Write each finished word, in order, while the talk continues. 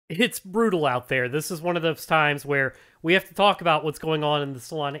It's brutal out there. This is one of those times where we have to talk about what's going on in the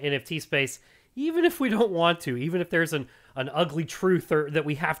Solana NFT space, even if we don't want to, even if there's an ugly truth or that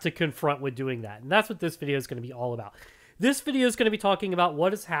we have to confront with doing that. And that's what this video is going to be all about. This video is going to be talking about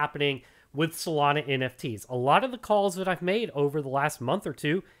what is happening with Solana NFTs. A lot of the calls that I've made over the last month or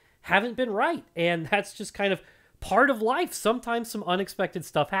two haven't been right, and that's just kind of part of life. Sometimes some unexpected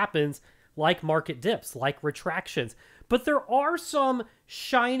stuff happens, like market dips, like retractions. But there are some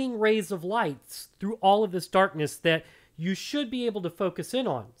shining rays of lights through all of this darkness that you should be able to focus in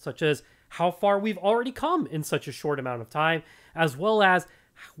on, such as how far we've already come in such a short amount of time, as well as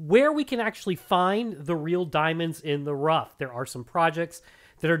where we can actually find the real diamonds in the rough. There are some projects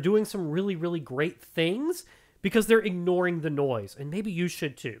that are doing some really, really great things because they're ignoring the noise, and maybe you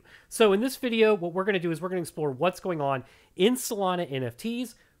should too. So in this video, what we're going to do is we're going to explore what's going on in Solana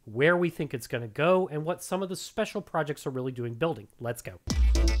NFTs, where we think it's going to go, and what some of the special projects are really doing building. Let's go.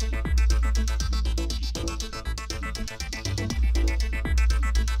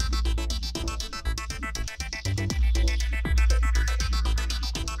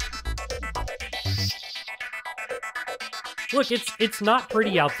 Look, it's not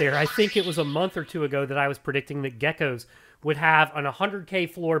pretty out there. I think it was a month or two ago that I was predicting that geckos would have an 100K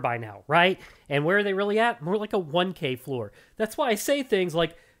floor by now, right? And where are they really at? More like a 1K floor. That's why I say things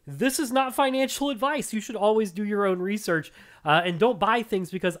like, this is not financial advice. You should always do your own research and don't buy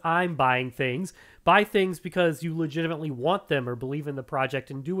things because I'm buying things. Buy things because you legitimately want them or believe in the project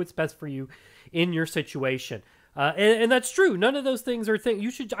and do what's best for you in your situation. And that's true. None of those things are things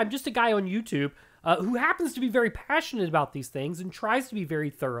you should. I'm just a guy on YouTube who happens to be very passionate about these things and tries to be very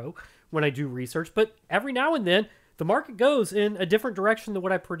thorough when I do research. But every now and then, the market goes in a different direction than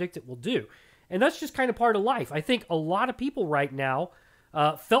what I predict it will do. And that's just kind of part of life. I think a lot of people right now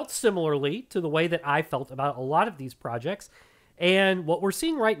felt similarly to the way that I felt about a lot of these projects. And what we're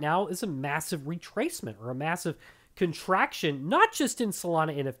seeing right now is a massive retracement or a massive contraction, not just in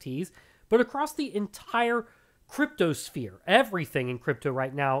Solana NFTs, but across the entire crypto sphere. Everything in crypto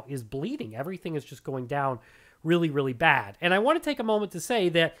right now is bleeding. Everything is just going down really, really bad. And I want to take a moment to say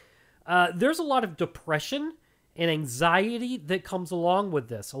that there's a lot of depression and anxiety that comes along with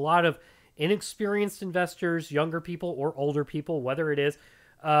this. A lot of inexperienced investors, younger people or older people, whether it is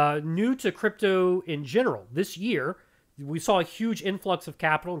new to crypto in general. This year, we saw a huge influx of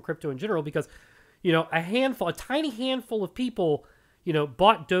capital in crypto in general because, you know, a tiny handful of people, you know,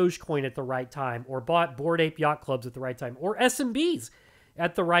 bought Dogecoin at the right time or bought Bored Ape Yacht Clubs at the right time or SMBs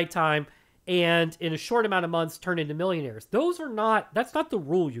at the right time, and in a short amount of months turned into millionaires. That's not the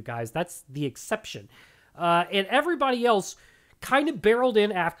rule, you guys. That's the exception. And everybody else kind of barreled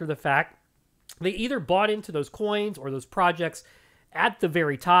in after the fact. They either bought into those coins or those projects at the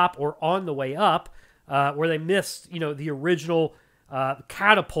very top or on the way up, where they missed, you know, the original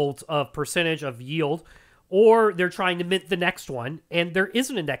catapult of percentage of yield, or they're trying to mint the next one, and there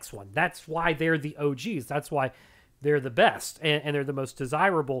isn't a next one. That's why they're the OGs. That's why they're the best, and they're the most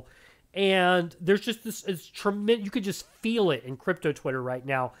desirable. And there's just this tremendous, you could just feel it in crypto Twitter right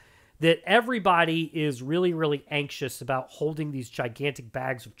now, that everybody is really, really anxious about holding these gigantic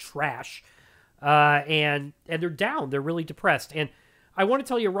bags of trash. And they're down. They're really depressed. And I want to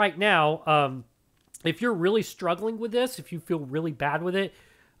tell you right now, if you're really struggling with this, if you feel really bad with it,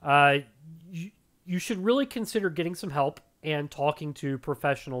 you should really consider getting some help and talking to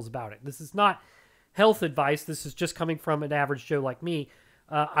professionals about it. This is not health advice. This is just coming from an average Joe like me.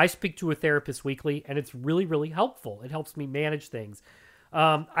 I speak to a therapist weekly, and it's really, really helpful. It helps me manage things.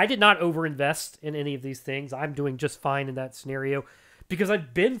 I did not overinvest in any of these things. I'm doing just fine in that scenario because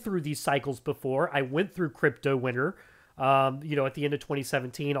I've been through these cycles before. I went through crypto winter, you know, at the end of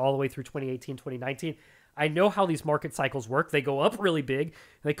 2017, all the way through 2018, 2019. I know how these market cycles work. They go up really big, and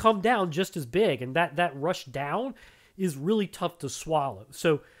they come down just as big, and that rush down is really tough to swallow.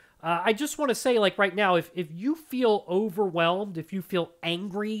 So I just want to say, like right now, if you feel overwhelmed, if you feel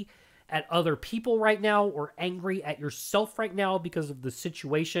angry at other people right now or angry at yourself right now because of the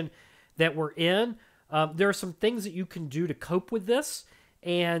situation that we're in, there are some things that you can do to cope with this,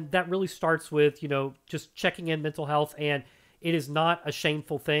 and that really starts with, you know, just checking in mental health. And it is not a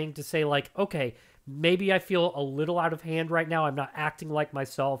shameful thing to say, like, okay, maybe I feel a little out of hand right now. I'm not acting like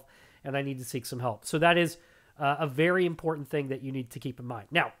myself, and I need to seek some help. So that is a very important thing that you need to keep in mind.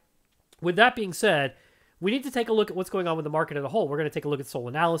 Now, with that being said, we need to take a look at what's going on with the market as a whole. We're going to take a look at Sol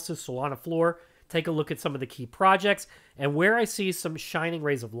Analysis, Solana Floor, take a look at some of the key projects, and where I see some shining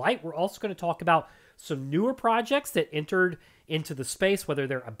rays of light. We're also going to talk about some newer projects that entered into the space, whether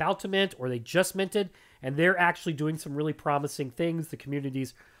they're about to mint or they just minted, and they're actually doing some really promising things. The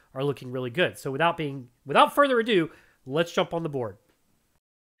communities are looking really good. So without further ado, let's jump on the board.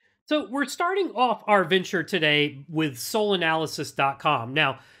 So we're starting off our venture today with solanalysis.com.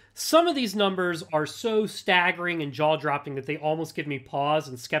 Now, some of these numbers are so staggering and jaw-dropping that they almost give me pause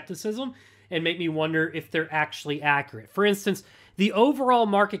and skepticism and make me wonder if they're actually accurate. For instance, the overall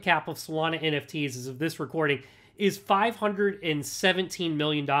market cap of Solana NFTs as of this recording is $517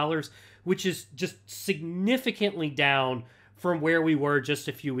 million, which is just significantly down from where we were just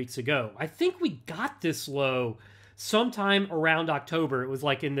a few weeks ago. I think we got this low sometime around October. It was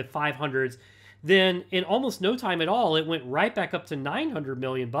like in the 500s. Then in almost no time at all, it went right back up to 900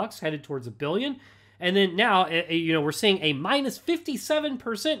 million bucks, headed towards $1 billion. And then now, we're seeing a minus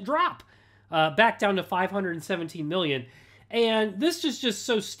 57% drop back down to 517 million. And this is just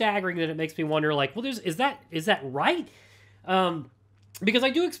so staggering that it makes me wonder, like, well, is that right? Because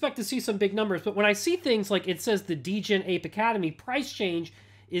I do expect to see some big numbers, but when I see things like it says the Degen Ape Academy price change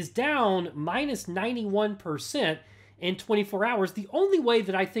is down minus 91% in 24 hours, the only way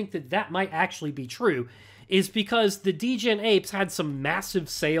that I think that might actually be true is because the Degen Apes had some massive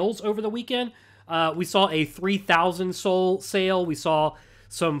sales over the weekend. We saw a 3,000 soul sale. We saw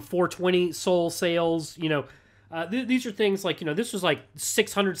some 420 soul sales. These are things like, this was like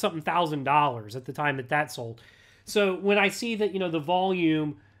 $600-something thousand at the time that sold. So when I see that, the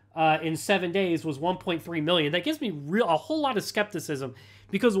volume in 7 days was 1.3 million, that gives me a whole lot of skepticism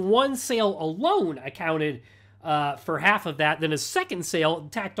because one sale alone accounted for half of that. Then a second sale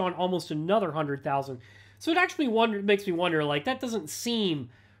tacked on almost another 100,000. So it actually makes me wonder, like, that doesn't seem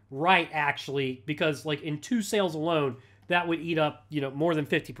right, actually, because like in 2 sales alone, that would eat up, more than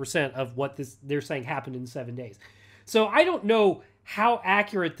 50% of what they're saying happened in 7 days. So I don't know how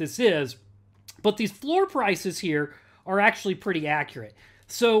accurate this is, but these floor prices here are actually pretty accurate.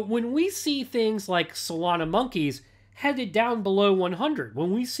 So when we see things like Solana monkeys headed down below 100,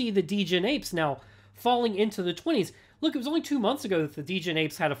 when we see the Degen apes now falling into the 20s, look, it was only 2 months ago that the Degen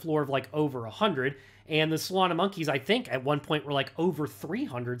apes had a floor of like over 100, and the Solana monkeys, I think, at one point were like over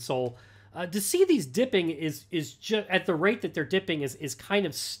 300 soul. To see these dipping is just at the rate that they're dipping is kind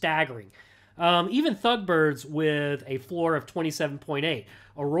of staggering. Even Thugbirdz with a floor of 27.8,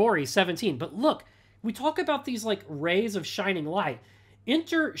 Aurora 17. But look, we talk about these like rays of shining light.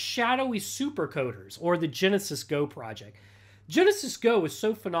 Enter shadowy supercoders or the Genesys Go project. Genesys Go is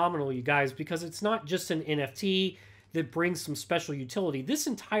so phenomenal, you guys, because it's not just an NFT that brings some special utility. This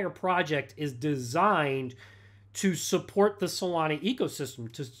entire project is designed to support the Solana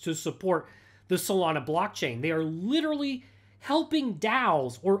ecosystem, to support the Solana blockchain. They are literally helping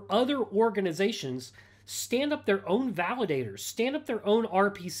DAOs or other organizations stand up their own validators, stand up their own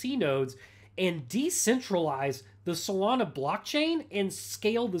RPC nodes, and decentralize the Solana blockchain and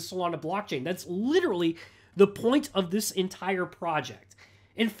scale the Solana blockchain. That's literally the point of this entire project.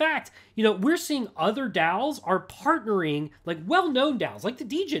 In fact, we're seeing other DAOs are partnering, like well-known DAOs, like the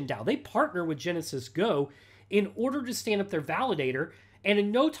Degen DAO. They partner with Genesys Go in order to stand up their validator, and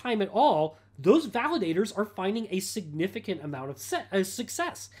in no time at all, those validators are finding a significant amount of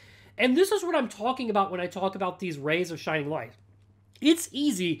success. And this is what I'm talking about when I talk about these rays of shining light. It's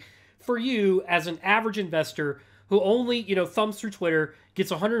easy for you as an average investor who only, thumbs through Twitter,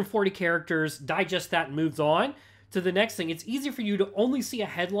 gets 140 characters, digests that, and moves on to the next thing. It's easy for you to only see a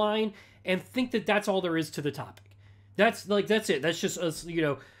headline and think that that's all there is to the topic. That's it. That's just,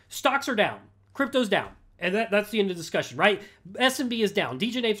 stocks are down, crypto's down. And that's the end of the discussion, right? SMB is down.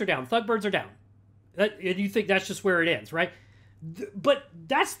 Degen apes are down. Thugbirdz are down. And you think that's just where it ends, right? But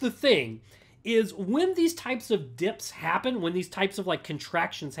that's the thing, is when these types of dips happen, when these types of like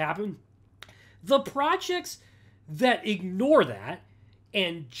contractions happen, the projects that ignore that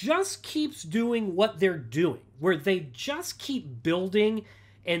and just keeps doing what they're doing, where they just keep building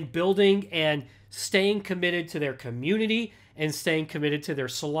and staying committed to their community and staying committed to their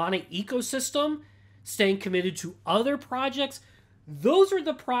Solana ecosystem, staying committed to other projects, those are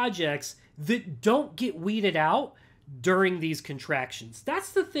the projects that don't get weeded out during these contractions.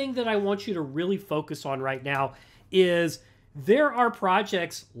 That's the thing that I want you to really focus on right now, is there are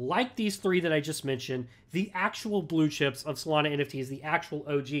projects like these 3 that I just mentioned, the actual blue chips of Solana NFTs, the actual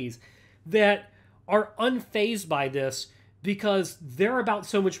OGs, that are unfazed by this because they're about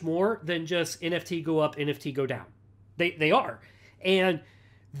so much more than just NFT go up, NFT go down. They are. And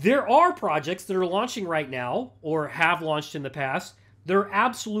there are projects that are launching right now or have launched in the past that are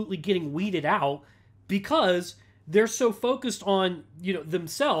absolutely getting weeded out because they're so focused on,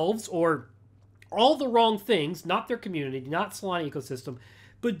 themselves or all the wrong things, not their community, not Solana ecosystem,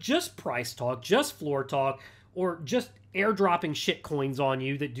 but just price talk, just floor talk, or just airdropping shit coins on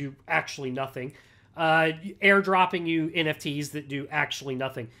you that do actually nothing, airdropping you NFTs that do actually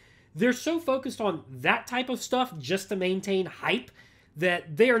nothing. They're so focused on that type of stuff just to maintain hype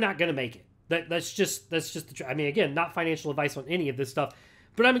that they are not going to make it. That's just the truth. I mean, again, not financial advice on any of this stuff,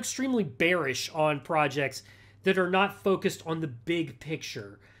 but I'm extremely bearish on projects that are not focused on the big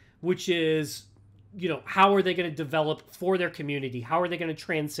picture, which is, you know, how are they going to develop for their community? How are they going to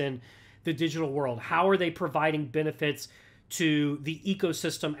transcend the digital world? How are they providing benefits to the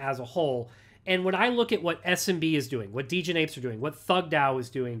ecosystem as a whole? And when I look at what SMB is doing, what Degen Apes are doing, what ThugDAO is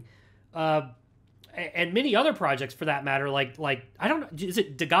doing, and many other projects for that matter, like I don't know, is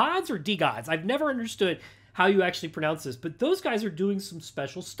it Degods or Degods? I've never understood how you actually pronounce this, but those guys are doing some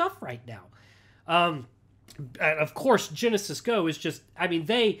special stuff right now. And of course, Genesys Go is just, I mean,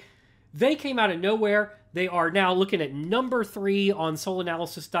 they came out of nowhere. They are now looking at number 3 on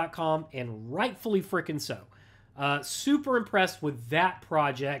solanalysis.com, and rightfully freaking so. Super impressed with that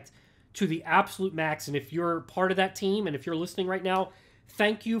project to the absolute max. And if you're part of that team, and if you're listening right now,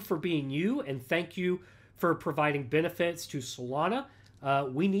 thank you for being you, and thank you for providing benefits to Solana.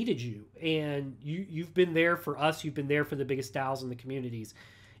 We needed you, and you've been there for us. You've been there for the biggest DAOs in the communities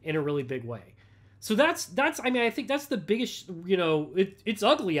in a really big way. So that's I mean, I think that's the biggest, you know, it's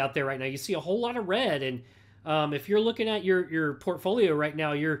ugly out there right now. You see a whole lot of red, and if you're looking at your portfolio right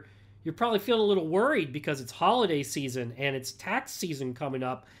now, you're probably feeling a little worried because it's holiday season and it's tax season coming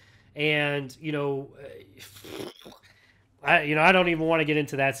up, and you know, I don't even want to get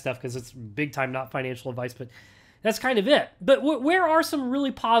into that stuff because it's big time not financial advice, but that's kind of it. But where are some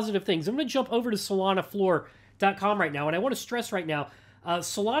really positive things? I'm going to jump over to solanafloor.com right now, and I want to stress right now,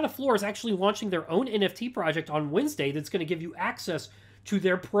 Solana Floor is actually launching their own NFT project on Wednesday that's going to give you access to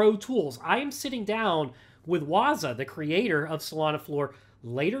their pro tools. I am sitting down with Waza, the creator of Solana Floor,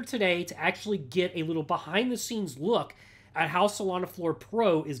 later today to actually get a little behind-the-scenes look at how Solana Floor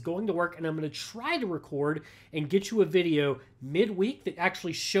Pro is going to work, and I'm going to try to record and get you a video midweek that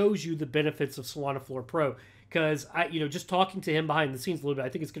actually shows you the benefits of Solana Floor Pro. Because just talking to him behind the scenes a little bit, I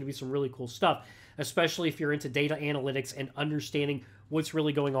think it's going to be some really cool stuff, especially if you're into data analytics and understanding what's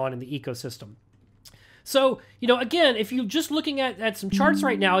really going on in the ecosystem. So, again, if you're just looking at some charts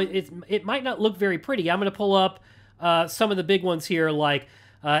right now, it might not look very pretty. I'm going to pull up some of the big ones here, like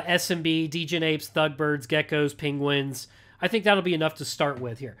SMB, Degen Apes, Thugbirdz, Geckos, Penguins. I think that'll be enough to start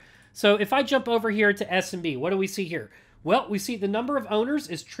with here. So if I jump over here to SMB, what do we see here? Well, we see the number of owners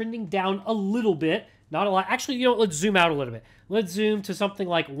is trending down a little bit. Not a lot. Actually, let's zoom out a little bit. Let's zoom to something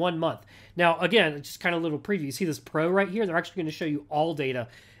like 1 month. Now, again, just kind of a little preview. You see this Pro right here? They're actually going to show you all data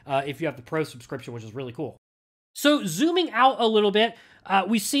if you have the Pro subscription, which is really cool. So zooming out a little bit,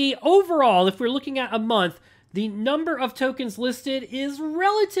 we see overall, if we're looking at a month, the number of tokens listed is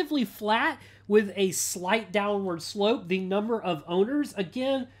relatively flat with a slight downward slope. The number of owners,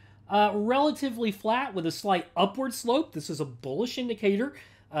 again, relatively flat with a slight upward slope. This is a bullish indicator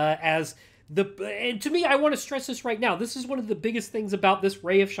and to me, I want to stress this right now. This is one of the biggest things about this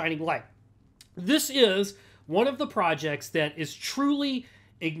ray of shining light. This is one of the projects that is truly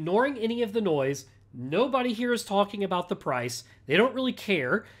ignoring any of the noise. Nobody here is talking about the price. They don't really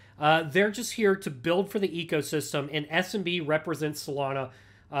care. They're just here to build for the ecosystem, and SMB represents Solana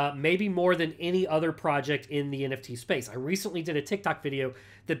maybe more than any other project in the NFT space. I recently did a TikTok video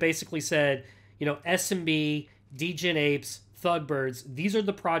that basically said, SMB, Degen Apes, Thugbirdz, these are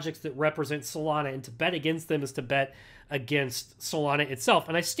the projects that represent Solana, and to bet against them is to bet against Solana itself.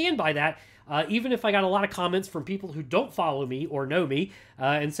 And I stand by that, even if I got a lot of comments from people who don't follow me or know me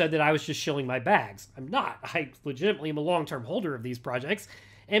and said that I was just shilling my bags. I'm not. I legitimately am a long-term holder of these projects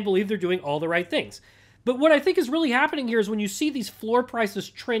and believe they're doing all the right things. But what I think is really happening here is when you see these floor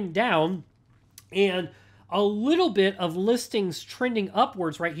prices trend down and a little bit of listings trending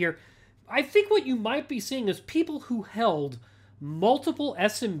upwards right here, I think what you might be seeing is people who held multiple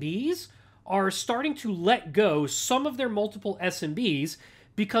SMBs are starting to let go some of their multiple SMBs,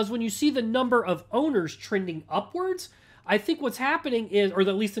 because when you see the number of owners trending upwards, I think what's happening is, or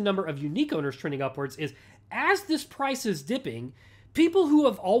at least the number of unique owners trending upwards, is as this price is dipping, people who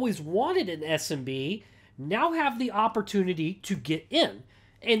have always wanted an SMB now have the opportunity to get in.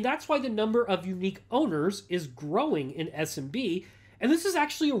 And that's why the number of unique owners is growing in SMB. And this is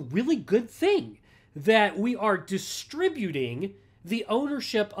actually a really good thing, that we are distributing the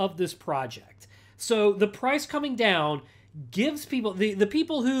ownership of this project. So the price coming down gives people, the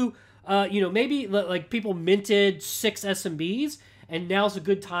people who, maybe like people minted 6 SMBs, and now's a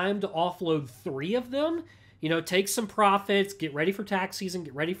good time to offload 3 of them, take some profits, get ready for tax season,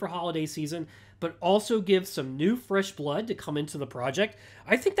 get ready for holiday season, but also give some new fresh blood to come into the project.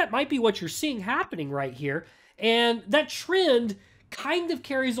 I think that might be what you're seeing happening right here. And that trend kind of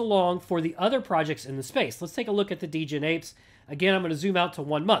carries along for the other projects in the space. Let's take a look at the Degen Apes. Again, I'm going to zoom out to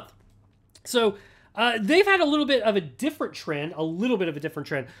 1 month. So They've had a little bit of a different trend,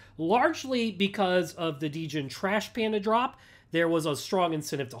 largely because of the Degen Trash Panda drop. There was a strong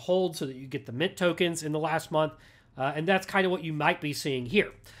incentive to hold so that you get the mint tokens in the last month, and that's kind of what you might be seeing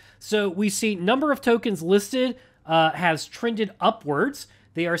here. So we see number of tokens listed has trended upwards.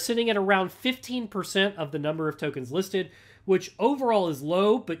 They are sitting at around 15% of the number of tokens listed, which overall is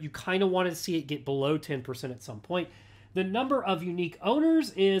low, but you kind of want to see it get below 10% at some point. The number of unique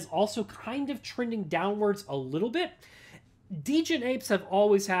owners is also kind of trending downwards a little bit. Degen Apes have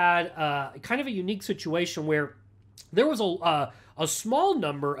always had kind of a unique situation where there was a small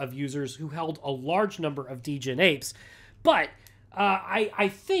number of users who held a large number of Degen Apes, but I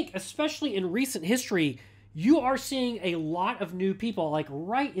think, especially in recent history, you are seeing a lot of new people, like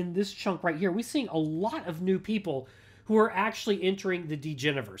right in this chunk right here, we're seeing a lot of new people who are actually entering the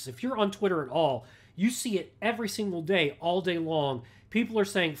Degeniverse. If you're on Twitter at all, you see it every single day, all day long. People are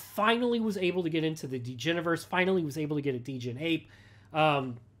saying, finally was able to get into the Degeniverse, finally was able to get a Degen Ape.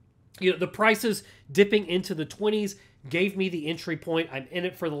 The prices dipping into the 20s gave me the entry point. I'm in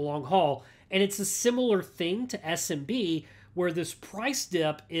it for the long haul. And it's a similar thing to SMB, where this price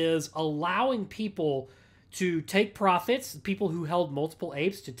dip is allowing people to take profits, people who held multiple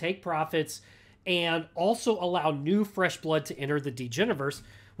apes to take profits, and also allow new fresh blood to enter the Degeniverse,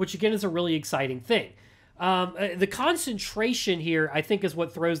 which again is a really exciting thing. The concentration here, I think, is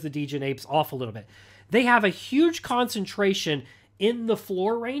what throws the Degen Apes off a little bit. They have a huge concentration in the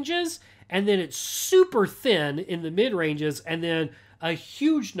floor ranges, and then it's super thin in the mid ranges, and then a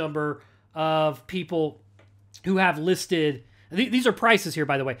huge number of people who have listed. These are prices here,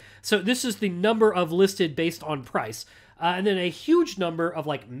 by the way. So this is the number of listed based on price. And then a huge number of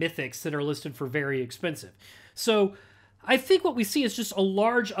like mythics that are listed for very expensive. So I think what we see is just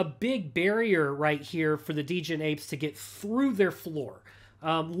a big barrier right here for the Degen Apes to get through their floor.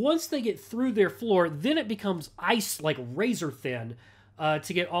 Once they get through their floor, then it becomes ice, like razor thin,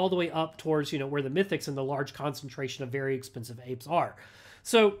 to get all the way up towards, where the mythics and the large concentration of very expensive apes are.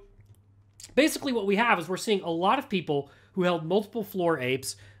 So basically what we have is we're seeing a lot of people who held multiple floor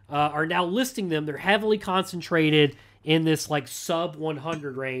apes are now listing them. They're heavily concentrated in this like sub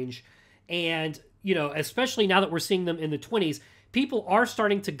 100 range. And, especially now that we're seeing them in the 20s, people are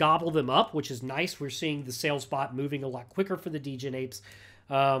starting to gobble them up, which is nice. We're seeing the sales bot moving a lot quicker for the Degen Apes.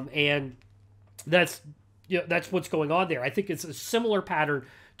 And that's what's going on there. I think it's a similar pattern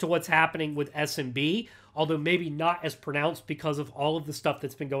to what's happening with SMB, although maybe not as pronounced because of all of the stuff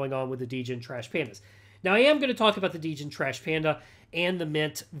that's been going on with the Degen Trash Pandas. Now, I am going to talk about the Degen Trash Panda and the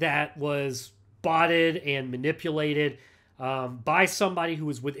mint that was botted and manipulated by somebody who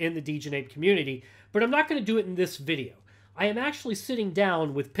was within the Degen Ape community, but I'm not going to do it in this video. I am actually sitting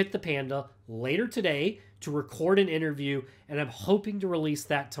down with Pit the Panda later today to record an interview, and I'm hoping to release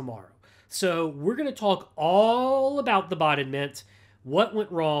that tomorrow. So we're going to talk all about the botted mint, what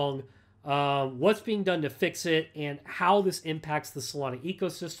went wrong, what's being done to fix it, and how this impacts the Solana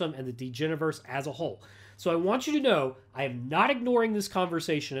ecosystem and the Degeniverse as a whole. So I want you to know I am not ignoring this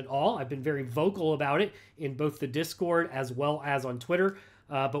conversation at all. I've been very vocal about it in both the Discord as well as on Twitter.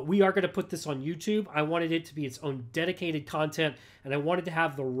 But we are going to put this on YouTube. I wanted it to be its own dedicated content, and I wanted to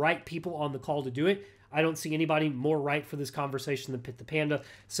have the right people on the call to do it. I don't see anybody more right for this conversation than Pit the Panda.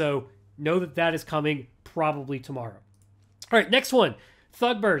 So know that that is coming probably tomorrow. All right, next one.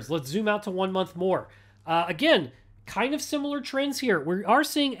 Thugbirdz. Let's zoom out to 1 month more. Again, kind of similar trends here. We are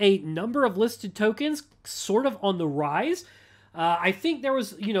seeing a number of listed tokens sort of on the rise. I think there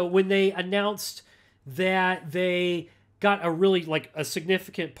was, when they announced that they got a really a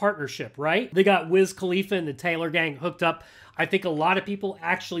significant partnership, right? They got Wiz Khalifa and the Taylor gang hooked up. I think a lot of people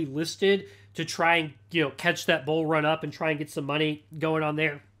actually listed to try and, catch that bull run up and try and get some money going on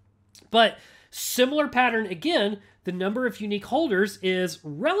there. But similar pattern again, the number of unique holders is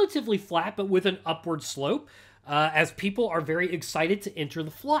relatively flat, but with an upward slope, as people are very excited to enter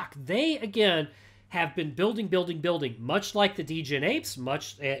the flock. They, again, have been building, much like the Degen Apes,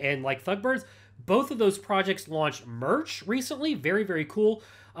 and like Thugbirdz. Both of those projects launched merch recently. Very, very cool.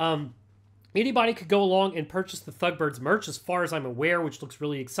 Anybody could go along and purchase the Thugbirdz merch, as far as I'm aware, which looks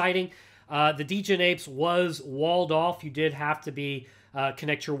really exciting. The Degen Apes was walled off. You did have to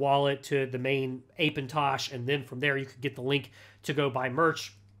connect your wallet to the main Ape-Tosh, and then from there you could get the link to go buy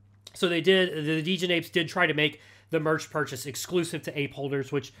merch. So the Degen Apes did try to make the merch purchase exclusive to ape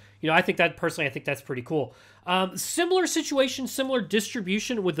holders, which, I think that's pretty cool. Similar situation, similar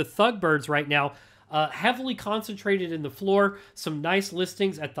distribution with the Thugbirdz right now, heavily concentrated in the floor, some nice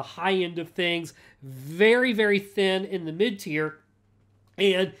listings at the high end of things, very, very thin in the mid tier.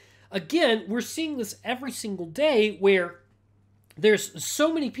 And again, we're seeing this every single day where there's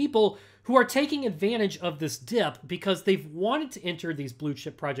so many people who who are taking advantage of this dip because they've wanted to enter these blue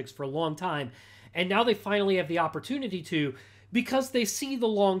chip projects for a long time. And now they finally have the opportunity to, because they see the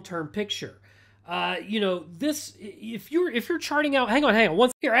long-term picture. This, if you're charting out, hang on.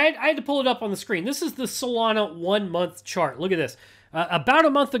 Once here, I had to pull it up on the screen. This is the Solana 1 month chart. Look at this. About a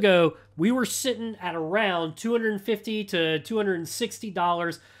month ago, we were sitting at around $250 to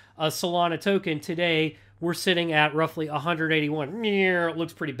 $260 a Solana token. Today, we're sitting at roughly $181. It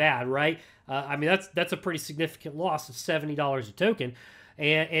looks pretty bad, right? I mean, that's a pretty significant loss of $70 a token.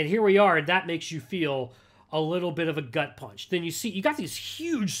 And here we are, and that makes you feel a little bit of a gut punch. Then you got these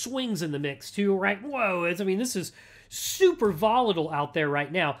huge swings in the mix too, right? Whoa, this is super volatile out there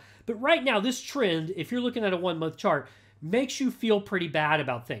right now. But right now, this trend, if you're looking at a 1 month chart, makes you feel pretty bad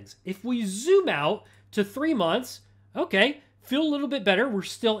about things. If we zoom out to 3 months, okay, feel a little bit better. We're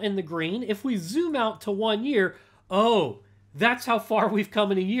still in the green. If we zoom out to 1 year, oh, that's how far we've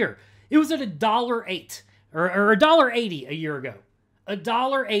come in a year. It was at $1.08 or $1.80 a year ago.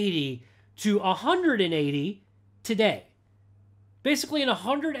 $1.80 to 180 today. Basically an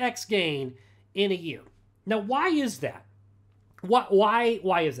 100x gain in a year. Now, why is that? Why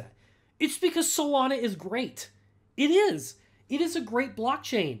is that? It's because Solana is great. It is. It is a great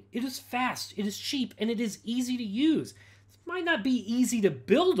blockchain. It is fast, it is cheap, and it is easy to use. It might not be easy to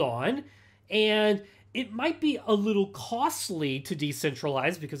build on, and it might be a little costly to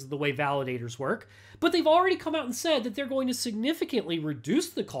decentralize because of the way validators work, but they've already come out and said that they're going to significantly reduce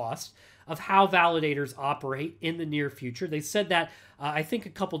the cost of how validators operate in the near future. They said that, I think, a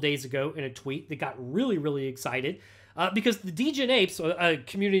couple days ago in a tweet that got really, really excited because the Degen Apes, a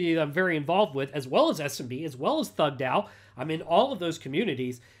community that I'm very involved with, as well as SMB, as well as Thugdao, I'm in all of those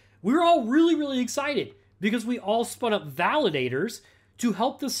communities. We're all really, really excited because we all spun up validators to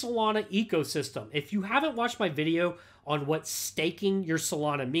help the Solana ecosystem. If you haven't watched my video on what staking your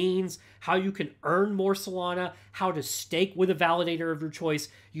Solana means, how you can earn more Solana, how to stake with a validator of your choice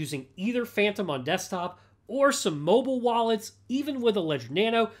using either Phantom on desktop or some mobile wallets, even with a Ledger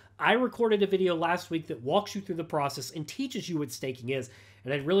Nano, I recorded a video last week that walks you through the process and teaches you what staking is,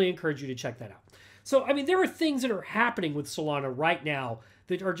 and I'd really encourage you to check that out. So, I mean, there are things that are happening with Solana right now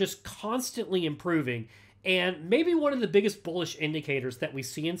that are just constantly improving. And maybe one of the biggest bullish indicators that we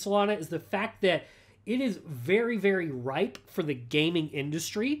see in Solana is the fact that it is very, very ripe for the gaming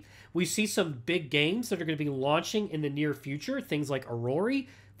industry. We see some big games that are going to be launching in the near future, things like Aurora,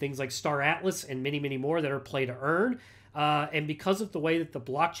 things like Star Atlas, and many, many more that are play to earn. And because of the way that the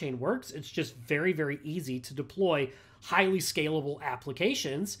blockchain works, it's just very, very easy to deploy highly scalable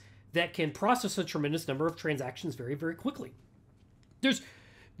applications that can process a tremendous number of transactions very, very quickly.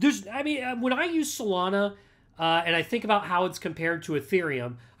 When I use Solana and I think about how it's compared to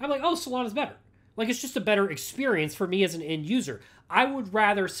Ethereum, I'm like, oh, Solana's better. Like, it's just a better experience for me as an end user. I would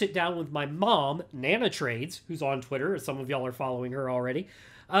rather sit down with my mom, Nana Trades, who's on Twitter, as some of y'all are following her already.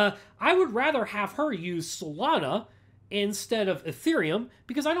 I would rather have her use Solana instead of Ethereum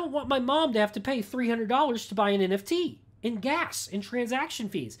because I don't want my mom to have to pay $300 to buy an NFT in gas and transaction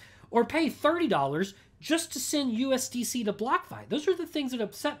fees, or pay $30 just to send USDC to BlockFi. Those are the things that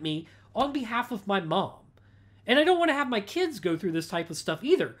upset me on behalf of my mom. And I don't want to have my kids go through this type of stuff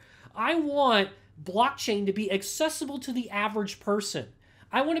either. I want blockchain to be accessible to the average person.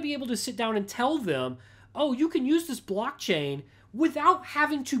 I want to be able to sit down and tell them, oh, you can use this blockchain without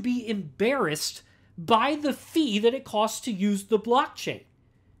having to be embarrassed by the fee that it costs to use the blockchain.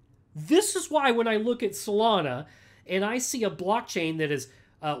 This is why when I look at Solana and I see a blockchain that is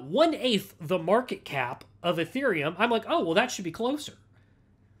 1/8 the market cap of Ethereum, I'm like, oh, well, that should be closer.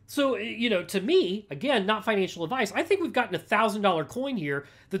 So, to me, again, not financial advice, I think we've gotten a $1,000 coin here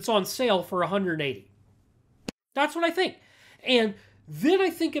that's on sale for $180. That's what I think. And then I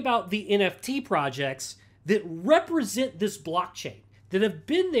think about the NFT projects that represent this blockchain, that have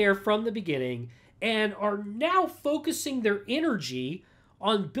been there from the beginning and are now focusing their energy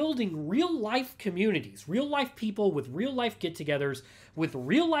on building real-life communities, real-life people with real-life get-togethers, with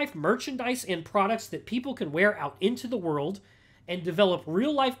real-life merchandise and products that people can wear out into the world and develop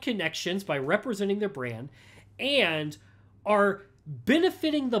real-life connections by representing their brand, and are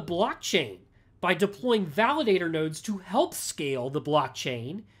benefiting the blockchain by deploying validator nodes to help scale the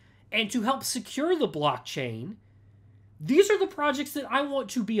blockchain and to help secure the blockchain. These are the projects that I want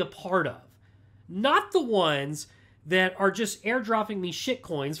to be a part of, not the ones that are just airdropping me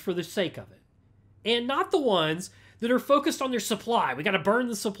shitcoins for the sake of it. And not the ones that are focused on their supply. We got to burn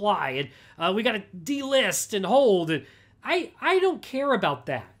the supply, and we got to delist and hold. And I don't care about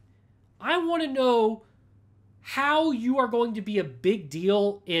that. I want to know how you are going to be a big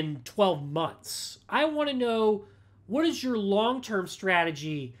deal in 12 months. I want to know, what is your long-term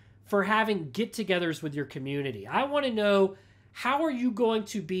strategy for having get-togethers with your community. I want to know, how are you going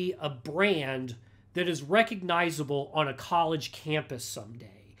to be a brand that is recognizable on a college campus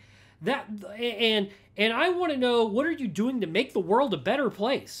someday? And I want to know, what are you doing to make the world a better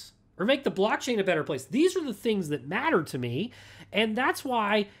place or make the blockchain a better place? These are the things that matter to me. And that's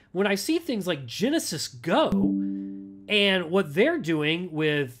why when I see things like Genesys Go and what they're doing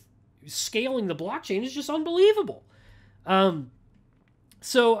with scaling the blockchain is just unbelievable.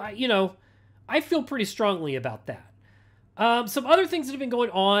 So, you know, I feel pretty strongly about that. Some other things that have been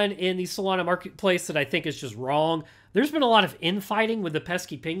going on in the Solana marketplace that I think is just wrong. There's been a lot of infighting with the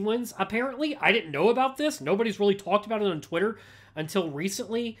Pesky Penguins. Apparently, I didn't know about this. Nobody's really talked about it on Twitter until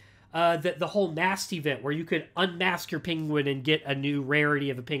recently. That the whole masked event where you could unmask your penguin and get a new rarity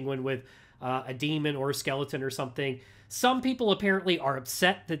of a penguin with a demon or a skeleton or something. Some people apparently are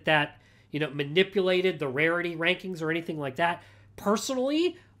upset that you know, manipulated the rarity rankings or anything like that.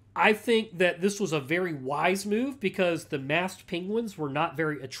 Personally, I think that this was a very wise move because the masked penguins were not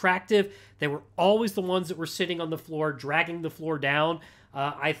very attractive. They were always the ones that were sitting on the floor, dragging the floor down.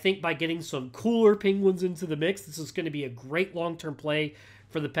 I think by getting some cooler penguins into the mix, this is going to be a great long-term play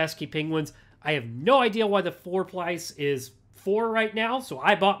for the Pesky Penguins. I have no idea why the floor price is 4 right now, so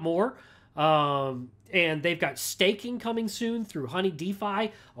I bought more. And they've got staking coming soon through Honey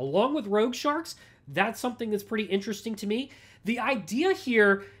DeFi, along with Rogue Sharks. That's something that's pretty interesting to me. The idea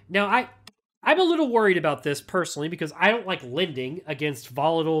here, now I'm a little worried about this personally because I don't like lending against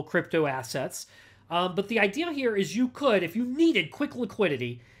volatile crypto assets. But the idea here is you could, if you needed quick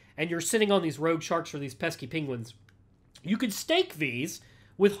liquidity and you're sitting on these Rogue Sharks or these Pesky Penguins, you could stake these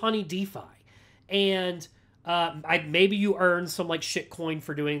with Honey DeFi. And maybe you earn some like shitcoin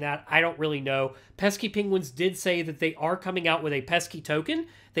for doing that. I don't really know. Pesky Penguins did say that they are coming out with a Pesky token.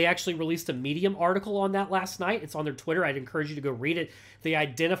 They actually released a Medium article on that last night. It's on their Twitter. I'd encourage you to go read it. They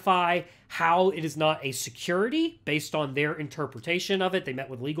identify how it is not a security based on their interpretation of it. They met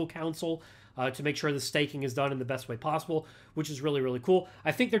with legal counsel to make sure the staking is done in the best way possible, which is really, really cool.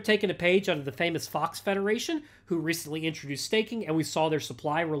 I think they're taking a page out of the famous Fox Federation, who recently introduced staking, and we saw their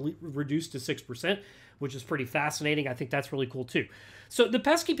supply reduced to 6%, which is pretty fascinating. I think that's really cool too. So the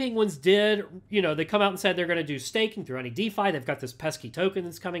Pesky Penguins did, you know, they come out and said they're going to do staking through Honey DeFi. They've got this Pesky token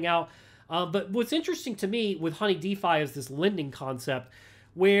that's coming out. But what's interesting to me with Honey DeFi is this lending concept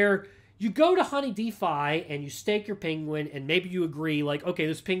where you go to Honey DeFi and you stake your penguin and maybe you agree like, okay,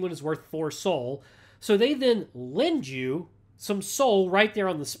 this penguin is worth 4 SOL. So they then lend you some SOL right there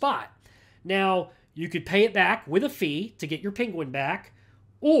on the spot. Now, you could pay it back with a fee to get your penguin back,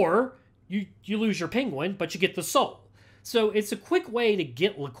 or you lose your penguin, but you get the SOL. So it's a quick way to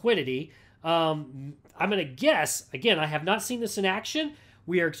get liquidity. I'm going to guess, again, I have not seen this in action.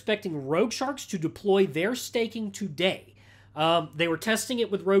 We are expecting Rogue Sharks to deploy their staking today. They were testing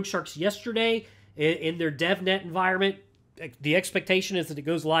it with Rogue Sharks yesterday in their DevNet environment. The expectation is that it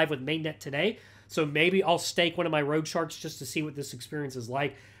goes live with mainnet today. So maybe I'll stake one of my Rogue Sharks just to see what this experience is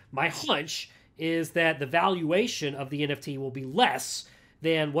like. My hunch is that the valuation of the NFT will be less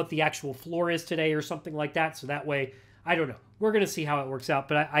than what the actual floor is today or something like that. So that way, I don't know. We're going to see how it works out,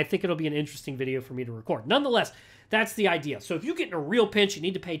 but I think it'll be an interesting video for me to record. Nonetheless, that's the idea. So if you get in a real pinch, you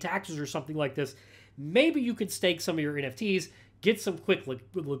need to pay taxes or something like this, maybe you could stake some of your NFTs, get some quick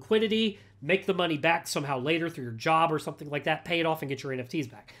liquidity, make the money back somehow later through your job or something like that, pay it off and get your NFTs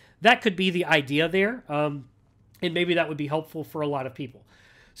back. That could be the idea there, and maybe that would be helpful for a lot of people.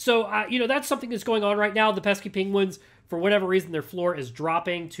 So, you know, that's something that's going on right now. The Pesky Penguins, for whatever reason, their floor is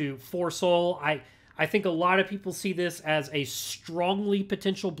dropping to 4 SOL. I think a lot of people see this as a strongly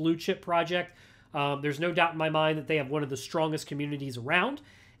potential blue chip project. There's no doubt in my mind that they have one of the strongest communities around.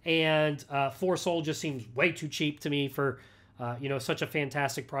 And 4 SOL just seems way too cheap to me for, you know, such a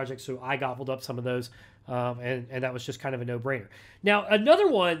fantastic project. So I gobbled up some of those, and that was just kind of a no-brainer. Now, another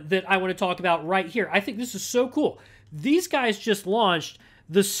one that I want to talk about right here, I think this is so cool. These guys just launched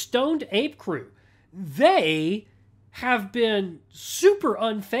the Stoned Ape Crew. They have been super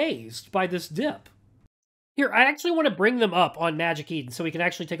unfazed by this dip. Here, I actually want to bring them up on Magic Eden so we can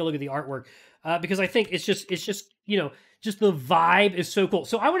actually take a look at the artwork, because I think it's just, you know, just the vibe is so cool.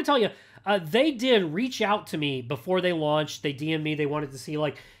 So I want to tell you, they did reach out to me before they launched. They DM'd me. They wanted to see,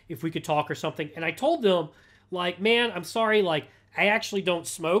 like, if we could talk or something. And I told them, like, man, I'm sorry, like, I actually don't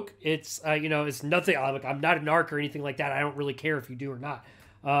smoke. It's, you know, it's nothing. I'm not a narc or anything like that. I don't really care if you do or not.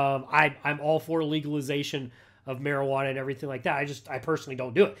 I'm all for legalization of marijuana and everything like that. I personally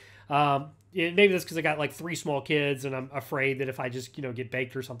don't do it. Maybe that's because I got like 3 small kids and I'm afraid that if I just, you know, get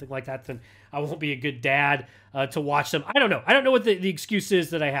baked or something like that, then I won't be a good dad to watch them. I don't know. I don't know what the excuse is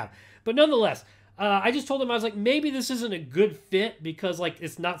that I have. But nonetheless, I just told him, I was like, maybe this isn't a good fit because like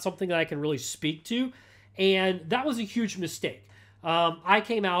it's not something that I can really speak to. And that was a huge mistake. I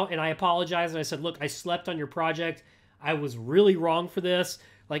came out and I apologized and I said, look, I slept on your project. I was really wrong for this.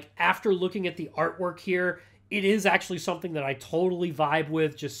 Like after looking at the artwork here, it is actually something that I totally vibe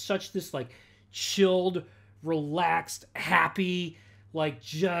with. Just such this like chilled, relaxed, happy, like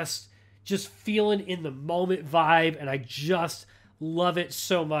just feeling in the moment vibe. And I just love it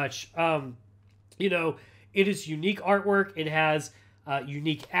so much. You know, it is unique artwork. It has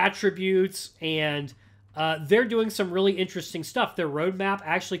unique attributes, and they're doing some really interesting stuff. Their roadmap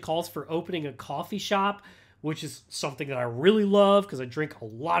actually calls for opening a coffee shop, which is something that I really love because I drink a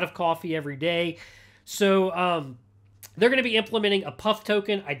lot of coffee every day. So they're going to be implementing a puff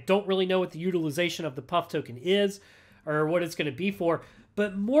token. I don't really know what the utilization of the puff token is or what it's going to be for.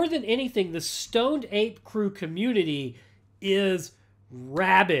 But more than anything, the Stoned Ape Crew community is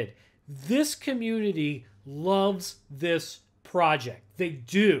rabid. This community loves this project. They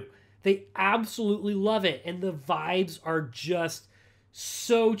do. They absolutely love it. And the vibes are just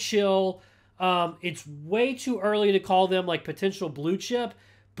so chill. It's way too early to call them like potential blue chip.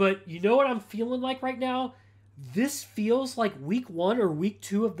 But you know what I'm feeling like right now? This feels like week 1 or week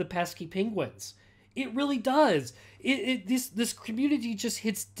 2 of the Pesky Penguins. It really does. This community just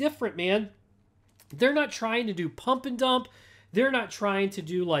hits different, man. They're not trying to do pump and dump. They're not trying to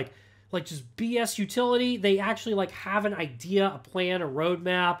do like just BS utility. They actually like have an idea, a plan, a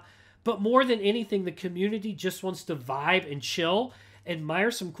roadmap. But more than anything, the community just wants to vibe and chill,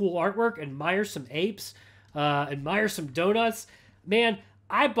 admire some cool artwork, admire some apes, admire some donuts. Man,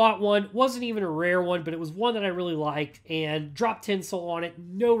 I bought one. Wasn't even a rare one, but it was one that I really liked and dropped 10 sol on it.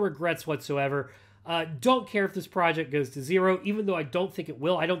 No regrets whatsoever. Don't care if this project goes to 0, even though I don't think it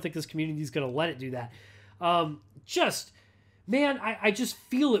will. I don't think this community is going to let it do that. Man, I just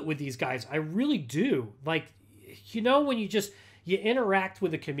feel it with these guys. I really do. Like, you know, when you interact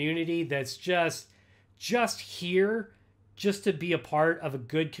with a community that's just here just to be a part of a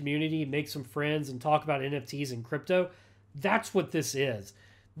good community, make some friends, and talk about NFTs and crypto. That's what this is.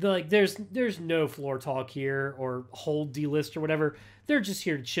 There's no floor talk here or hold delist or whatever. They're just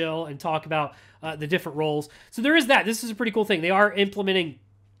here to chill and talk about the different roles. So there is that. This is a pretty cool thing. They are implementing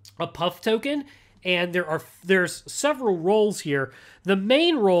a puff token, and there's several roles here. The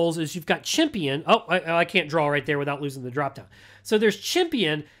main roles is you've got champion. Oh, I can't draw right there without losing the drop down. So there's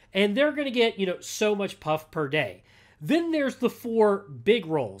champion, and they're going to get so much puff per day. Then there's the 4 big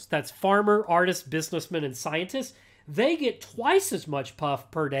roles. That's farmer, artist, businessman, and scientist. They get twice as much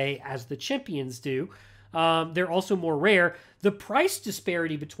puff per day as the champions do. They're also more rare. The price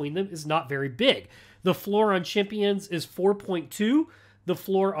disparity between them is not very big. The floor on champions is 4.2. The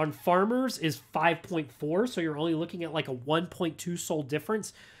floor on farmers is 5.4. So you're only looking at like a 1.2 sol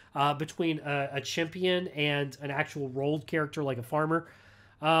difference between a champion and an actual rolled character like a farmer.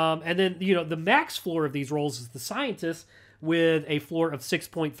 And then, the max floor of these roles is the scientist with a floor of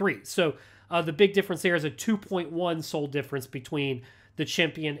 6.3. So the big difference there is a 2.1 sol difference between the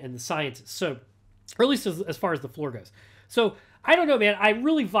champion and the scientist. So, or at least as far as the floor goes. So, I don't know, man. I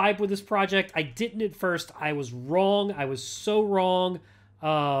really vibe with this project. I didn't at first. I was wrong. I was so wrong.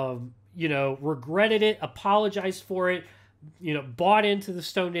 Regretted it, apologized for it, bought into the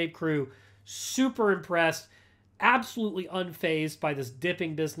Stoned Ape Crew. Super impressed. Absolutely unfazed by this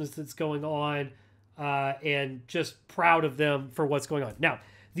dipping business that's going on. And just proud of them for what's going on. Now,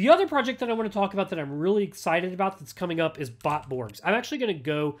 the other project that I want to talk about that I'm really excited about that's coming up is BotBorgs. I'm actually going to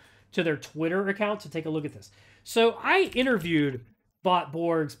go to their Twitter account to take a look at this. So I interviewed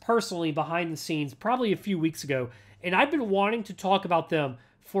BotBorgs personally behind the scenes probably a few weeks ago, and I've been wanting to talk about them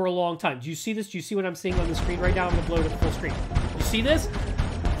for a long time. Do you see this? Do you see what I'm seeing on the screen right now? I'm going to blow it up full screen. You see this?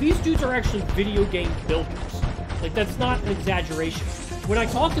 These dudes are actually video game builders. Like, that's not an exaggeration. When I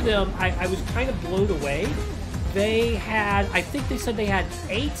talked to them, I was kind of blown away. I think they said they had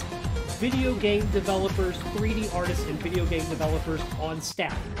 8 video game developers, 3D artists, and video game developers on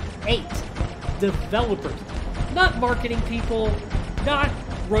staff. 8 developers. Not marketing people, not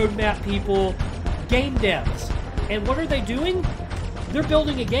roadmap people, game devs. And what are they doing? They're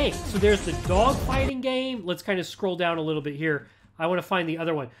building a game. So there's the dog fighting game. Let's kind of scroll down a little bit here. I want to find the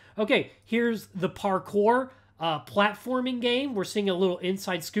other one. Okay, here's the parkour platforming game. We're seeing a little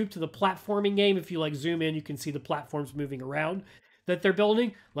inside scoop to the platforming game. If you like zoom in, you can see the platforms moving around that they're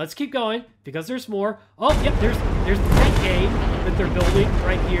building. Let's keep going because there's more. Oh, yep, there's the tank game that they're building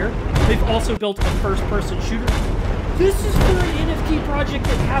right here. They've also built a first-person shooter. This is for an NFT project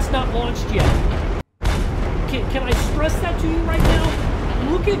that has not launched yet. Can I stress that to you right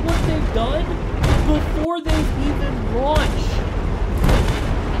now? Look at what they've done before they've even launched.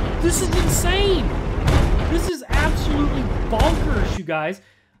 This is insane. This is absolutely bonkers, you guys.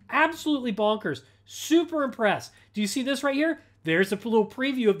 Absolutely bonkers. Super impressed. Do you see this right here? There's a little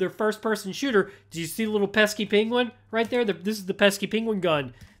preview of their first-person shooter. Do you see the little pesky penguin right there? This is the pesky penguin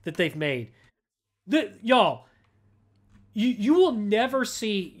gun that they've made. Y'all, you will never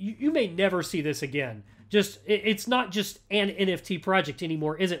see, you may never see this again. It's not just an NFT project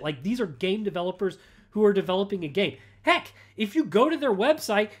anymore, is it? Like, these are game developers who are developing a game. Heck, if you go to their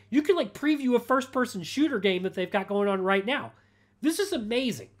website, you can like preview a first-person shooter game that they've got going on right now. This is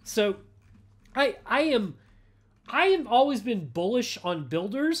amazing. So, I am always been bullish on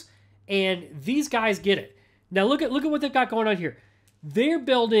builders, and these guys get it. Now look at what they've got going on here. They're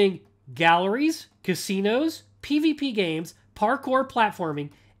building galleries, casinos, PvP games, parkour platforming,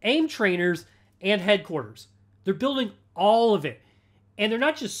 aim trainers, and headquarters. They're building all of it. And they're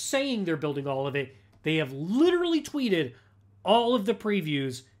not just saying they're building all of it. They have literally tweeted all of the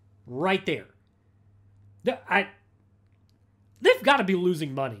previews right there. They've got to be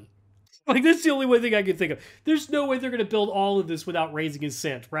losing money. Like, that's the only thing I can think of. There's no way they're going to build all of this without raising a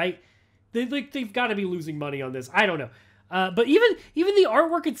cent, right? They've got to be losing money on this. I don't know. But even the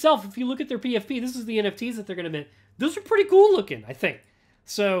artwork itself, if you look at their PFP, this is the NFTs that they're going to mint. Those are pretty cool looking, I think.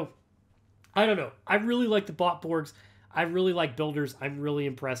 So, I don't know. I really like the BotBorgs. I really like builders. I'm really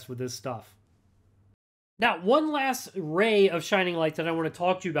impressed with this stuff. Now, one last ray of shining light that I want to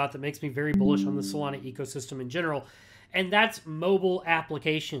talk to you about that makes me very bullish on the Solana ecosystem in general, and that's mobile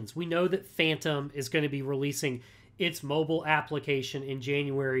applications. We know that Phantom is going to be releasing its mobile application in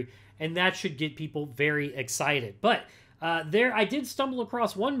January, and that should get people very excited. But I did stumble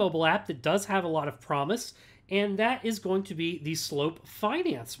across one mobile app that does have a lot of promise, and that is going to be the Slope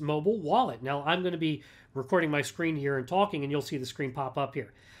Finance mobile wallet. Now, I'm going to be recording my screen here and talking, and you'll see the screen pop up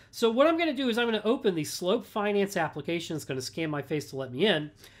here. So what I'm going to do is I'm going to open the Slope Finance application. It's going to scan my face to let me in.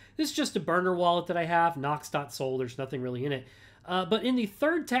 This is just a burner wallet that I have, Knox.sol. There's nothing really in it. But in the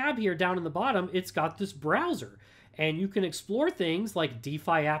third tab here down in the bottom, it's got this browser. And you can explore things like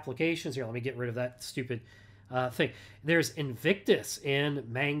DeFi applications. Here, let me get rid of that stupid thing. There's Invictus and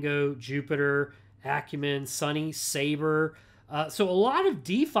Mango, Jupiter, Acumen, Sunny, Saber. So a lot of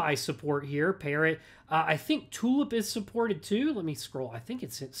DeFi support here. Parrot. I think Tulip is supported too. Let me scroll. I think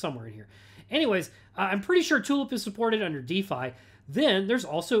it's somewhere in here. Anyways, I'm pretty sure Tulip is supported under DeFi. Then there's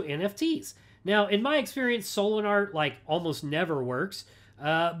also NFTs. Now, in my experience, Solana like almost never works,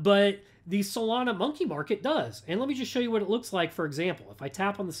 but the Solana monkey market does. And let me just show you what it looks like. For example, if I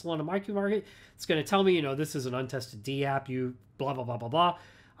tap on the Solana monkey market, it's going to tell me, this is an untested D app. You blah blah blah blah blah.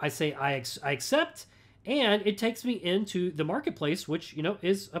 I say I accept. And it takes me into the marketplace, which,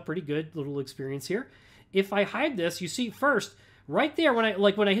 is a pretty good little experience here. If I hide this, you see first, right there, when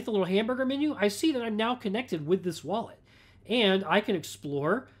I hit the little hamburger menu, I see that I'm now connected with this wallet. And I can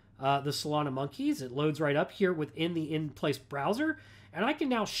explore the Solana monkeys. It loads right up here within the in-place browser. And I can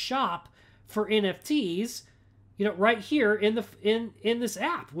now shop for NFTs, right here in this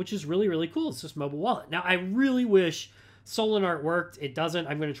app, which is really, really cool. It's this mobile wallet. Now, I really wish Solana worked. It doesn't.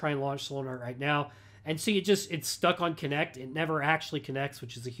 I'm going to try and launch Solana right now. And see, it's stuck on connect. It never actually connects,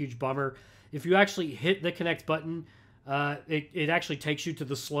 which is a huge bummer. If you actually hit the connect button, it actually takes you to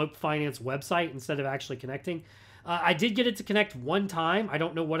the Slope Finance website instead of actually connecting. I did get it to connect one time. I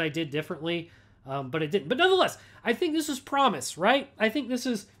don't know what I did differently, but it didn't. But nonetheless, I think this is promise, right? I think this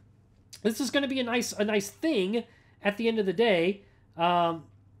is going to be a nice thing at the end of the day.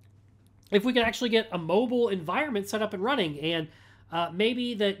 If we can actually get a mobile environment set up and running, and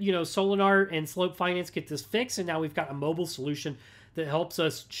maybe that, Solana and Slope Finance get this fixed, and now we've got a mobile solution that helps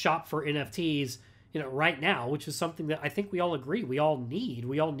us shop for NFTs, right now, which is something that I think we all agree we all need.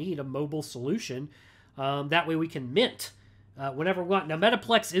 We all need a mobile solution. That way we can mint whenever we want. Now,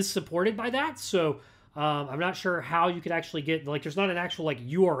 Metaplex is supported by that, so I'm not sure how you could actually get, there's not an actual,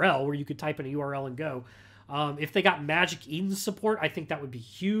 URL where you could type in a URL and go. If they got Magic Eden support, I think that would be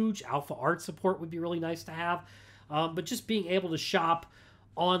huge. Alpha Art support would be really nice to have. But just being able to shop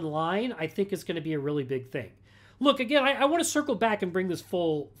online, I think is going to be a really big thing. Look, again, I want to circle back and bring this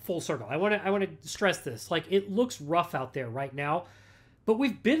full circle. I want to stress this. It looks rough out there right now, but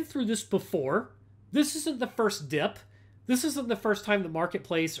we've been through this before. This isn't the first dip. This isn't the first time the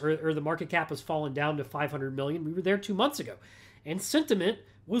marketplace or the market cap has fallen down to 500 million. We were there 2 months ago, and sentiment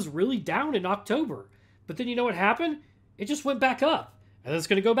was really down in October. But then you know what happened? It just went back up, and it's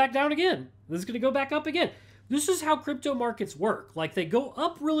going to go back down again. Then it's going to go back up again. This is how crypto markets work. They go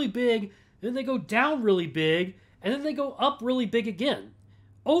up really big, then they go down really big, and then they go up really big again.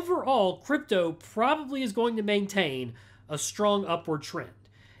 Overall, crypto probably is going to maintain a strong upward trend.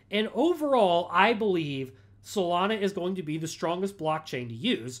 And overall, I believe Solana is going to be the strongest blockchain to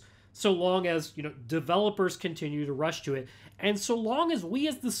use so long as, you know, developers continue to rush to it, and so long as we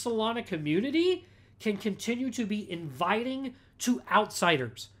as the Solana community can continue to be inviting to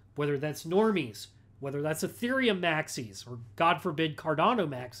outsiders, whether that's normies, whether that's Ethereum maxis, or God forbid Cardano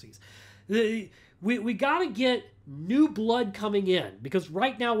maxis. We got to get new blood coming in, because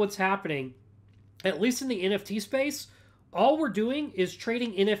right now what's happening, at least in the NFT space, all we're doing is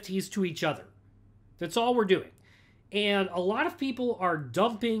trading NFTs to each other. That's all we're doing. And a lot of people are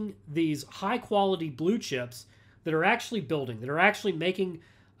dumping these high quality blue chips that are actually building, that are actually making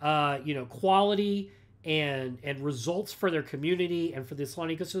quality and results for their community and for the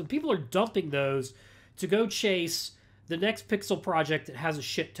Solana ecosystem. People are dumping those to go chase the next pixel project that has a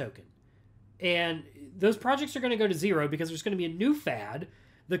shit token. And those projects are going to go to zero because there's going to be a new fad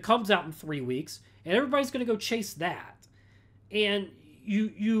that comes out in 3 weeks, and everybody's going to go chase that. And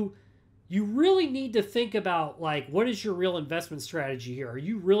you really need to think about, like, what is your real investment strategy here? Are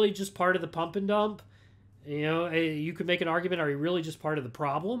you really just part of the pump and dump? You know, you could make an argument, are you really just part of the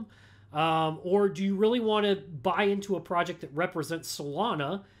problem? Or do you really want to buy into a project that represents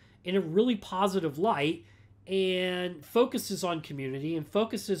Solana in a really positive light and focuses on community and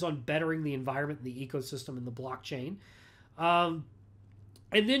focuses on bettering the environment and the ecosystem and the blockchain? And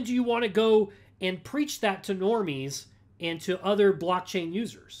then do you want to go and preach that to normies and to other blockchain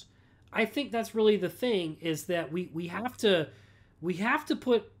users? I think that's really the thing, is that we have to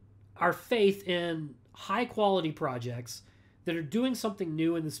put our faith in high quality projects that are doing something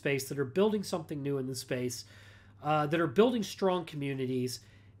new in the space, that are building something new in the space, that are building strong communities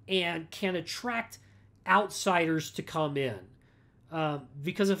and can attract outsiders to come in.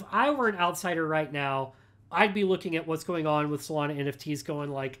 Because if I were an outsider right now, I'd be looking at what's going on with Solana NFTs going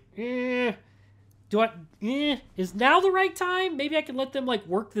like, is now the right time? Maybe I can let them like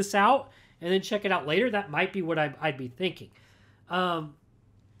work this out and then check it out later. That might be what I'd be thinking.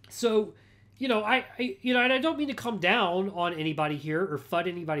 So, you know, and I don't mean to come down on anybody here or FUD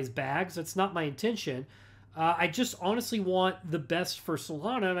anybody's bags. That's not my intention. I just honestly want the best for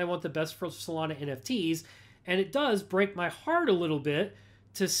Solana, and I want the best for Solana NFTs. And it does break my heart a little bit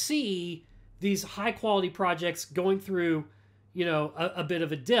to see these high quality projects going through, you know, a bit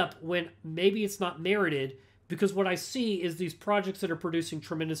of a dip when maybe it's not merited, because what I see is these projects that are producing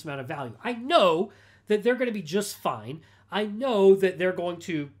tremendous amount of value. I know that they're going to be just fine. I know that they're going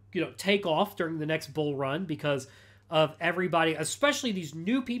to, you know, take off during the next bull run because of everybody, especially these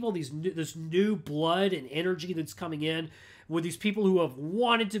new people, this new blood and energy that's coming in with these people who have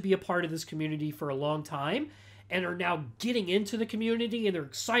wanted to be a part of this community for a long time and are now getting into the community, and they're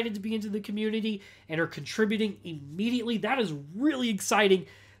excited to be into the community and are contributing immediately. That is really exciting.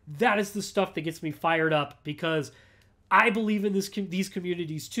 That is the stuff that gets me fired up, because I believe in these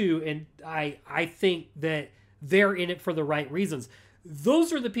communities too, and I think that they're in it for the right reasons.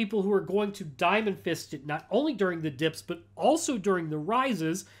 Those are the people who are going to diamond fist it, not only during the dips, but also during the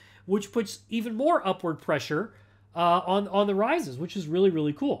rises, which puts even more upward pressure on the rises, which is really,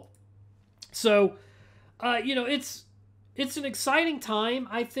 really cool. So, you know, it's an exciting time,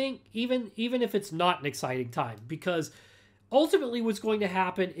 I think, even if it's not an exciting time, because ultimately what's going to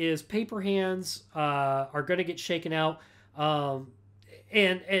happen is paper hands are going to get shaken out. And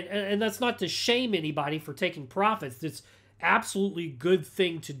that's not to shame anybody for taking profits. It's absolutely good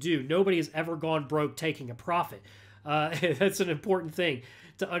thing to do. Nobody has ever gone broke taking a profit. That's an important thing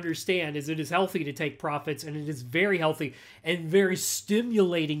to understand, is it is healthy to take profits, and it is very healthy and very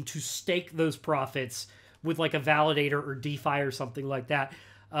stimulating to stake those profits with like a validator or DeFi or something like that.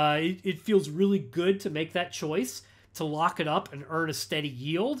 It feels really good to make that choice, to lock it up and earn a steady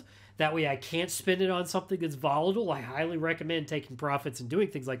yield. That way I can't spend it on something that's volatile. I highly recommend taking profits and doing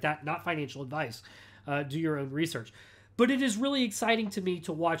things like that. Not financial advice. Do your own research. But it is really exciting to me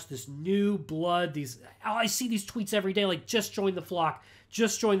to watch this new blood. I see these tweets every day, like, just joined the flock,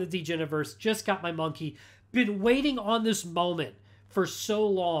 just joined the Degeniverse, just got my monkey. Been waiting on this moment for so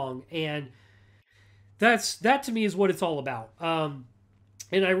long, and that to me is what it's all about.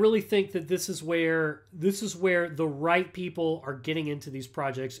 And I really think that this is where the right people are getting into these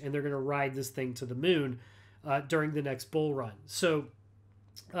projects, and they're going to ride this thing to the moon during the next bull run. So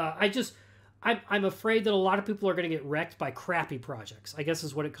I'm afraid that a lot of people are going to get wrecked by crappy projects, I guess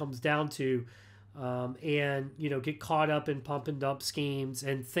is what it comes down to. And, you know, get caught up in pump and dump schemes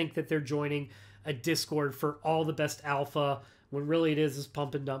and think that they're joining a Discord for all the best alpha, when really it is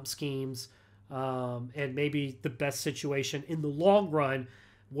pump and dump schemes. And maybe the best situation in the long run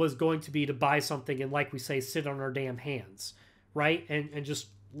was going to be to buy something and, like we say, sit on our damn hands, right? And just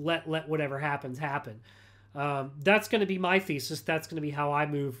let whatever happens happen. That's going to be my thesis. That's going to be how I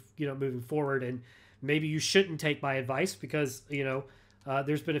move, you know, moving forward. And maybe you shouldn't take my advice, because, you know,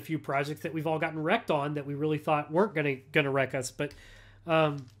 There's been a few projects that we've all gotten wrecked on that we really thought weren't gonna wreck us, but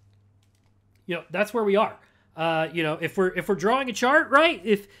that's where we are. If we're drawing a chart, right?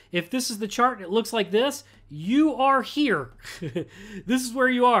 If this is the chart and it looks like this, you are here. This is where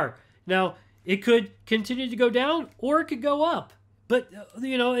you are. Now, it could continue to go down or it could go up. But,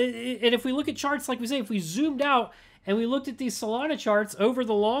 and if we look at charts, like we say, if we zoomed out and we looked at these Solana charts over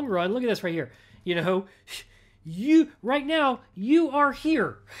the long run, look at this right here. Right now, you are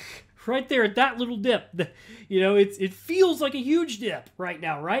here. Right there at that little dip. It feels like a huge dip right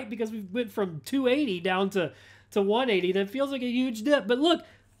now, right? Because we went from 280 down to 180. That feels like a huge dip. But look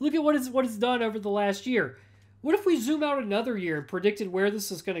at what it's done over the last year. What if we zoom out another year and predicted where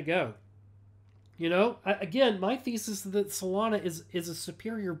this is going to go? Again, my thesis is that Solana is a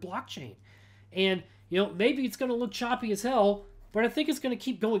superior blockchain. And, maybe it's going to look choppy as hell, but I think it's going to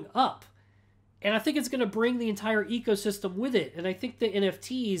keep going up. And I think it's going to bring the entire ecosystem with it. And I think the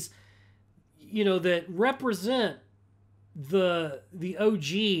NFTs, that represent the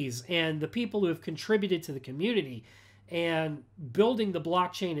OGs and the people who have contributed to the community and building the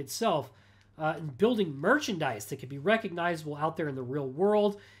blockchain itself, and building merchandise that can be recognizable out there in the real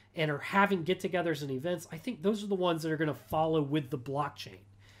world and are having get-togethers and events, I think those are the ones that are going to follow with the blockchain.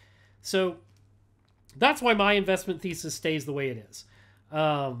 So that's why my investment thesis stays the way it is.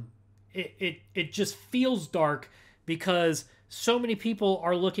 It just feels dark because so many people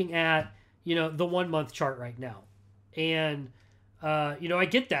are looking at the 1 month chart right now. And, I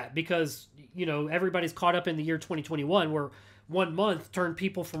get that because, everybody's caught up in the year 2021 where 1 month turned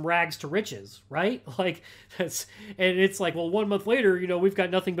people from rags to riches, right? And it's like, well, 1 month later, we've got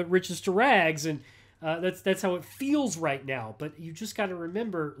nothing but riches to rags. And that's how it feels right now. But you just got to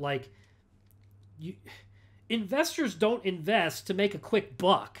remember, investors don't invest to make a quick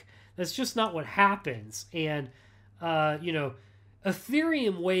buck. That's just not what happens. And,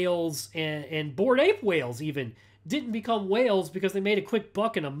 Ethereum whales and Bored Ape whales even didn't become whales because they made a quick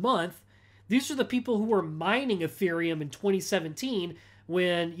buck in a month. These are the people who were mining Ethereum in 2017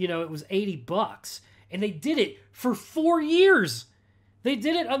 when, it was $80. And they did it for 4 years. They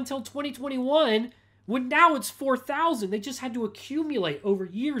did it until 2021 when now it's 4,000. They just had to accumulate over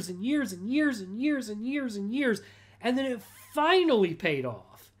years and years and years and years and years and years. And then it finally paid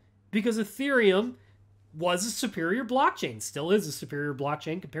off because Ethereum was a superior blockchain, still is a superior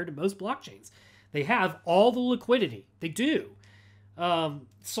blockchain compared to most blockchains. They have all the liquidity. They do.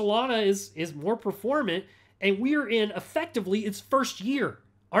 Solana is more performant, and we're in effectively its first year,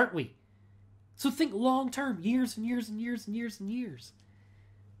 aren't we? So think long term, years and years and years and years and years.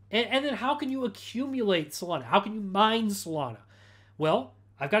 And then how can you accumulate Solana? How can you mine Solana? Well,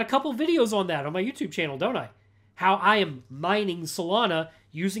 I've got a couple videos on that on my YouTube channel, don't I? How I am mining Solana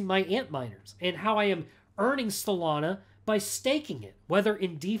using my ant miners, and how I am earning Solana by staking it, whether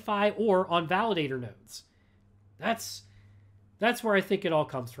in DeFi or on validator nodes. That's where I think it all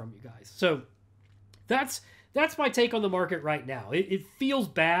comes from, you guys. So that's my take on the market right now. It feels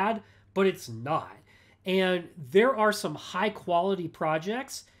bad, but it's not. And there are some high quality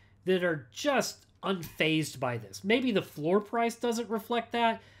projects that are just unfazed by this. Maybe the floor price doesn't reflect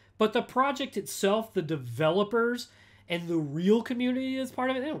that, but the project itself, the developers, and the real community that's part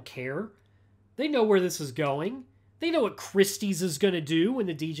of it, they don't care. They know where this is going. They know what Christie's is going to do when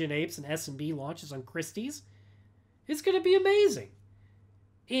the Degen Apes and SMB launches on Christie's. It's going to be amazing.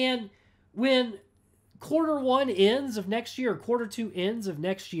 And when Q1 ends of next year, Q2 ends of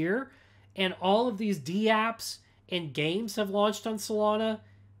next year, and all of these D-apps and games have launched on Solana,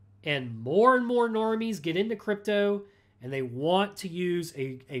 and more normies get into crypto, and they want to use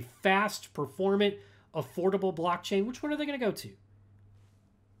a fast, performant, affordable blockchain, which one are they going to go to?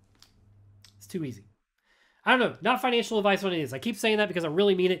 It's too easy. I don't know. Not financial advice on it is. I keep saying that because I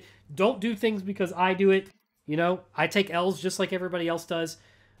really mean it. Don't do things because I do it. I take L's just like everybody else does.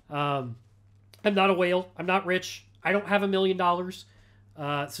 I'm not a whale. I'm not rich. I don't have $1 million.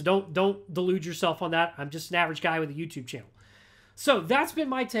 So don't delude yourself on that. I'm just an average guy with a YouTube channel. So that's been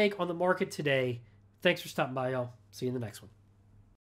my take on the market today. Thanks for stopping by, y'all. See you in the next one.